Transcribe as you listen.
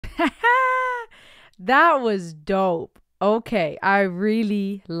That was dope. Okay, I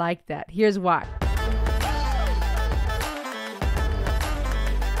really like that. Here's why.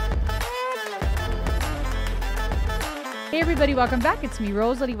 Hey everybody, welcome back. It's me,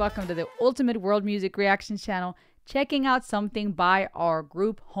 Rosalie. Welcome to the Ultimate World Music Reactions channel. Checking out something by our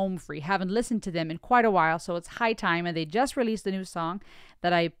group Home Free. Haven't listened to them in quite a while, so it's high time, and they just released a new song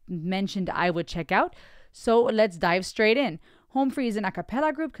that I mentioned I would check out. So let's dive straight in. Home Free is an a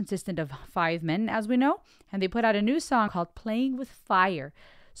cappella group consistent of 5 men, as we know, and they put out a new song called Playing with Fire.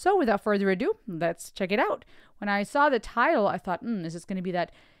 So without further ado, let's check it out. When I saw the title, I thought, is this going to be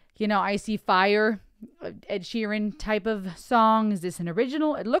that, I See Fire, Ed Sheeran type of song? Is this an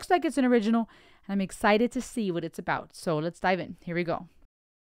original? It looks like it's an original, and I'm excited to see what it's about. So let's dive in. Here we go.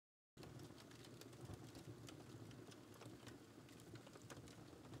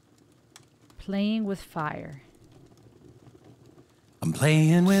 Playing with Fire. I'm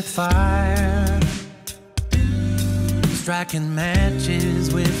playing with fire, striking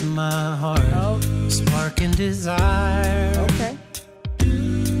matches with my heart, sparking desire. Okay.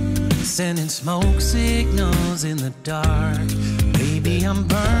 Sending smoke signals in the dark. Baby, I'm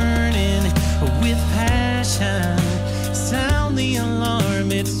burning with passion. Sound the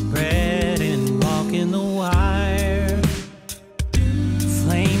alarm, it's spreading, walking the wire.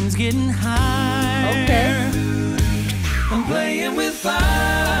 Flames getting higher. Okay. I'm playing with fire.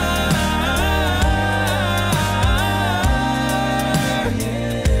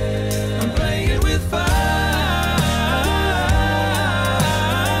 I'm playing with fire.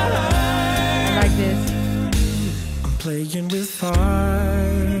 I like this. I'm playing with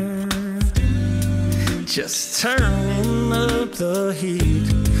fire. Just turning up the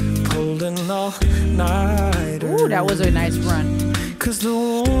heat, pulling all night. Ooh, that was a nice run. 'Cause the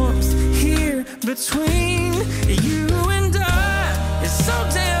warmth here between you and I is so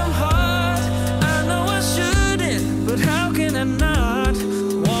damn hard. I know I shouldn't, but how can I not?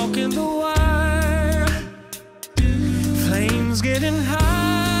 Walking the wire, flames getting high,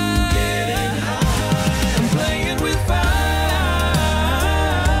 I'm playing with fire.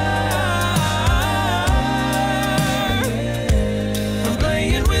 I'm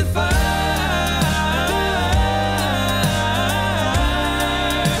playing with fire.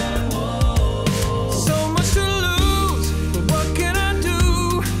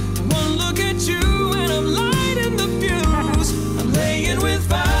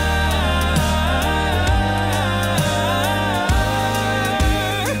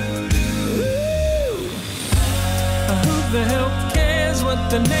 The help cares what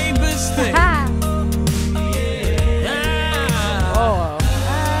the neighbors think. Might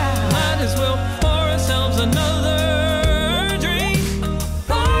as well pour ourselves another drink.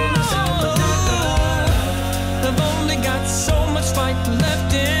 I've only got so much fight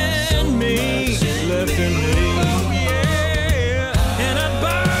left in me. Oh, yeah. And I'd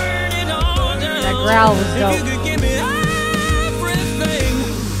burn it all down. That growl was dope. If you could give me everything.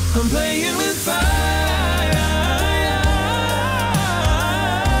 I'm playing with fire.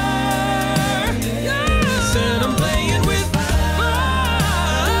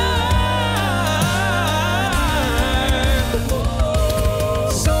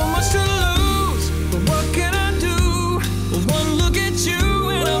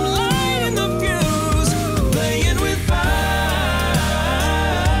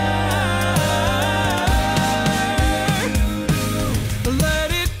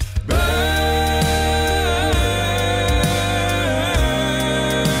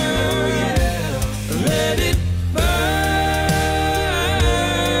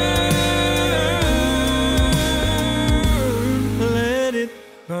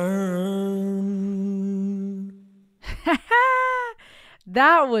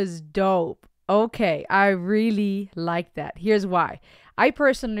 That was dope. Okay, I really like that. Here's why. I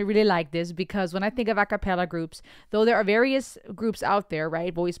personally really like this because when I think of a cappella groups, though there are various groups out there,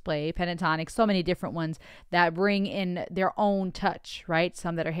 right? Voice play, pentatonic, so many different ones that bring in their own touch, right?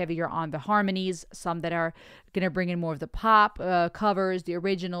 Some that are heavier on the harmonies, some that are going to bring in more of the pop covers, the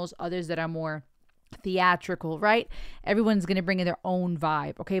originals, others that are more theatrical, right? Everyone's going to bring in their own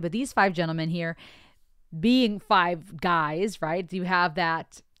vibe, okay? But these 5 gentlemen here, being 5 guys, right? You have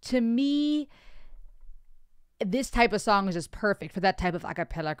that. To me, this type of song is just perfect for that type of a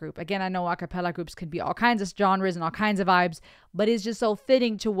cappella group. Again, I know a cappella groups can be all kinds of genres and all kinds of vibes, but it's just so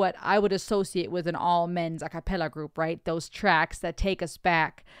fitting to what I would associate with an all men's a cappella group, right? Those tracks that take us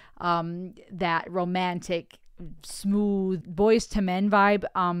back, that romantic, smooth boys to men vibe,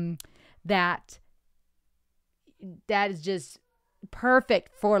 that is just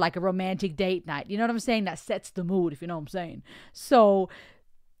perfect for like a romantic date night. You know what I'm saying? That sets the mood, if you know what I'm saying. So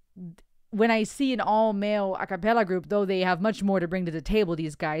when I see an all male a cappella group, though they have much more to bring to the table,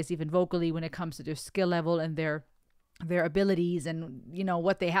 these guys, even vocally, when it comes to their skill level and their abilities and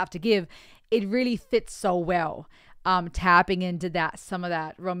what they have to give, it really fits so well. Tapping into that, some of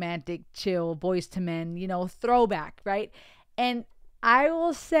that romantic, chill, Boys to Men, throwback, right? And I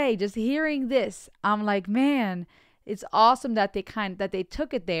will say, just hearing this, I'm like, man, it's awesome that they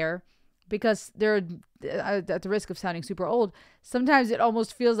took it there, because they're at the risk of sounding super old. Sometimes it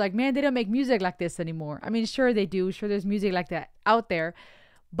almost feels like, man, they don't make music like this anymore. I mean, sure they do. Sure, there's music like that out there.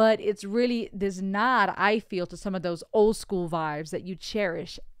 But it's really this nod, I feel, to some of those old school vibes that you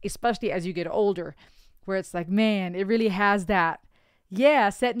cherish, especially as you get older, where it's like, man, it really has that,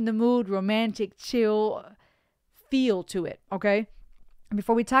 setting the mood, romantic, chill feel to it, okay?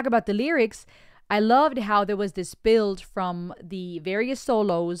 Before we talk about the lyrics, I loved how there was this build from the various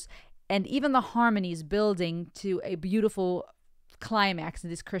solos and even the harmonies building to a beautiful climax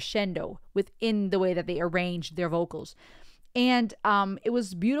and this crescendo within the way that they arranged their vocals. And it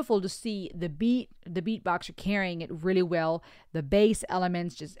was beautiful to see the beatboxer carrying it really well, the bass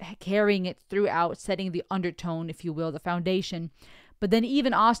elements just carrying it throughout, setting the undertone, if you will, the foundation. But then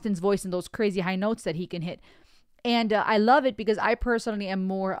even Austin's voice and those crazy high notes that he can hit. And I love it because I personally am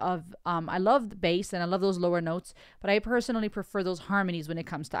more of, I love the bass and I love those lower notes, but I personally prefer those harmonies when it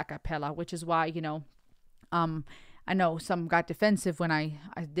comes to a cappella, which is why, I know some got defensive when I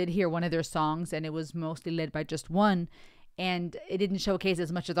did hear one of their songs and it was mostly led by just one. And it didn't showcase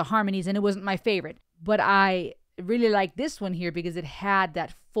as much of the harmonies, and it wasn't my favorite. But I really like this one here because it had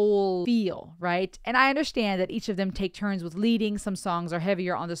that full feel, right? And I understand that each of them take turns with leading. Some songs are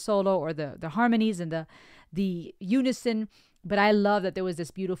heavier on the solo or the harmonies and the unison. But I love that there was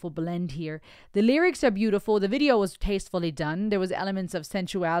this beautiful blend here. The lyrics are beautiful. The video was tastefully done. There was elements of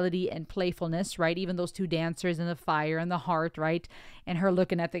sensuality and playfulness, right? Even those two dancers and the fire and the heart, right? And her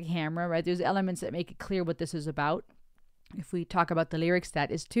looking at the camera, right? There's elements that make it clear what this is about. If we talk about the lyrics,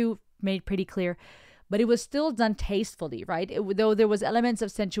 that is too made pretty clear, but it was still done tastefully, right? Though there was elements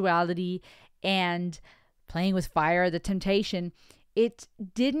of sensuality and playing with fire, the temptation, it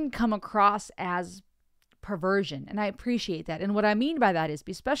didn't come across as perversion. And I appreciate that. And what I mean by that is,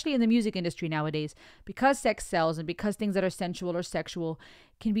 especially in the music industry nowadays, because sex sells and because things that are sensual or sexual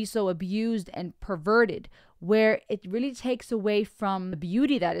can be so abused and perverted, where it really takes away from the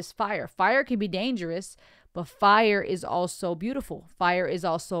beauty that is fire. Fire can be dangerous, but fire is also beautiful. Fire is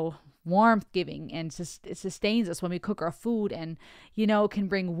also warmth giving, and it sustains us when we cook our food, and can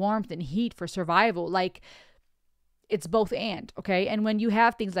bring warmth and heat for survival. Like, it's both and, okay? And when you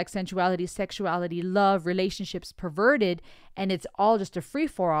have things like sensuality, sexuality, love, relationships perverted, and it's all just a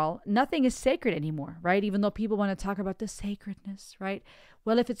free-for-all, nothing is sacred anymore, right? Even though people want to talk about the sacredness, right?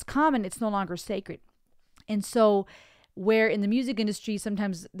 Well, if it's common, it's no longer sacred. And so where in the music industry,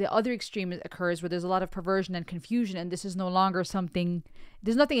 sometimes the other extreme occurs where there's a lot of perversion and confusion, and this is no longer something,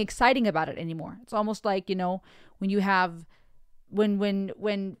 there's nothing exciting about it anymore. It's almost like, when you have,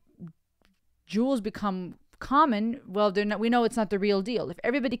 when jewels become common, well, they're not, we know it's not the real deal. If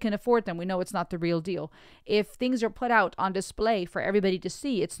everybody can afford them, we know it's not the real deal. If things are put out on display for everybody to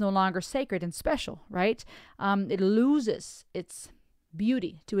see, it's no longer sacred and special, right? It loses its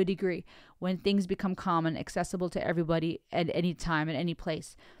beauty to a degree when things become common, accessible to everybody at any time, at any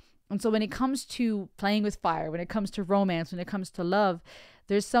place. And so when it comes to playing with fire, when it comes to romance, when it comes to love,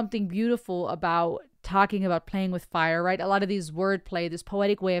 there's something beautiful about talking about playing with fire, right? A lot of these wordplay, this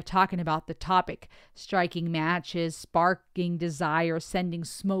poetic way of talking about the topic, striking matches, sparking desire, sending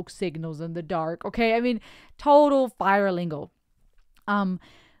smoke signals in the dark. Okay, I mean, total fire lingo.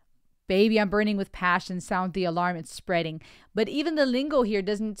 Baby, I'm burning with passion, sound the alarm, it's spreading. But even the lingo here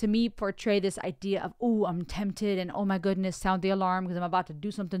doesn't, to me, portray this idea of, oh, I'm tempted, and oh my goodness, sound the alarm because I'm about to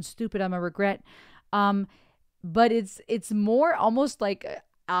do something stupid I'm a regret. But it's more almost like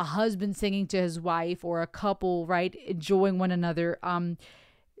a husband singing to his wife, or a couple, right, enjoying one another.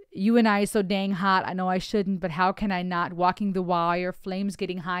 You and I so dang hot, I know I shouldn't, but how can I not? Walking the wire, flames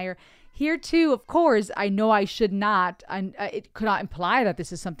getting higher. Here too, of course, I know I should not, and it could not imply that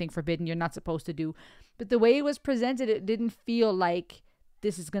this is something forbidden you're not supposed to do. But the way it was presented, it didn't feel like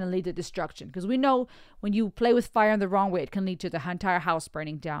this is going to lead to destruction. Because we know when you play with fire in the wrong way, it can lead to the entire house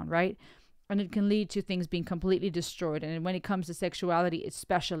burning down, right? And it can lead to things being completely destroyed. And when it comes to sexuality,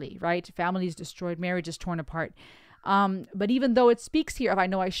 especially, right? Families destroyed, marriage is torn apart. But even though it speaks here of I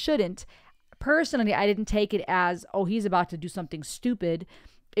know I shouldn't, personally, I didn't take it as, oh, he's about to do something stupid.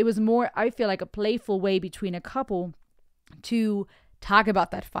 It was more, I feel like, a playful way between a couple to talk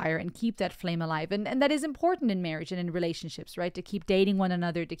about that fire and keep that flame alive. And that is important in marriage and in relationships, right? To keep dating one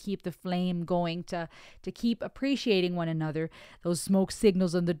another, to keep the flame going, to keep appreciating one another. Those smoke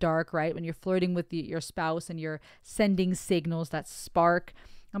signals in the dark, right? When you're flirting with your spouse and you're sending signals, that spark.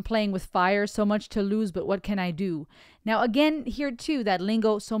 I'm playing with fire, so much to lose, but what can I do? Now, again, here too, that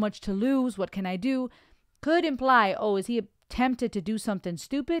lingo, so much to lose, what can I do? Could imply, oh, is he tempted to do something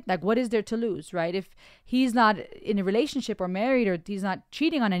stupid? Like, what is there to lose, right? If he's not in a relationship or married, or he's not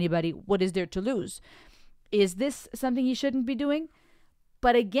cheating on anybody, what is there to lose? Is this something he shouldn't be doing?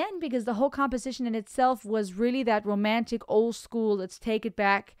 But again, because the whole composition in itself was really that romantic, old school, let's take it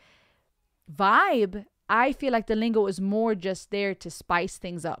back vibe, I feel like the lingo is more just there to spice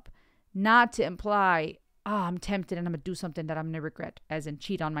things up, not to imply, oh, I'm tempted and I'm going to do something that I'm going to regret, as in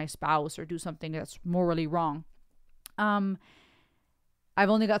cheat on my spouse or do something that's morally wrong. I've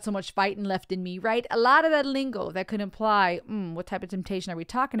only got so much fighting left in me, right? A lot of that lingo that could imply, what type of temptation are we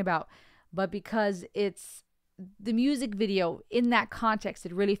talking about? But because it's the music video in that context,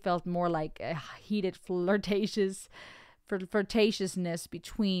 it really felt more like a heated flirtatiousness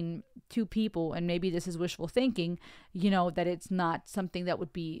between two people. And maybe this is wishful thinking, that it's not something that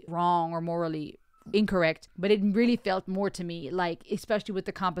would be wrong or morally incorrect, but it really felt more to me like, especially with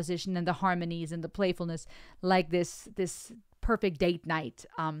the composition and the harmonies and the playfulness, like this perfect date night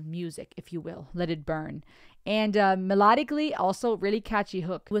music, if you will. Let it burn. And melodically, also really catchy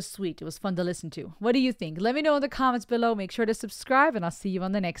hook. It was sweet. It was fun to listen to. What do you think? Let me know in the comments below. Make sure to subscribe, and I'll see you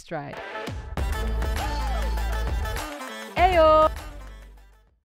on the next ride. Ayo!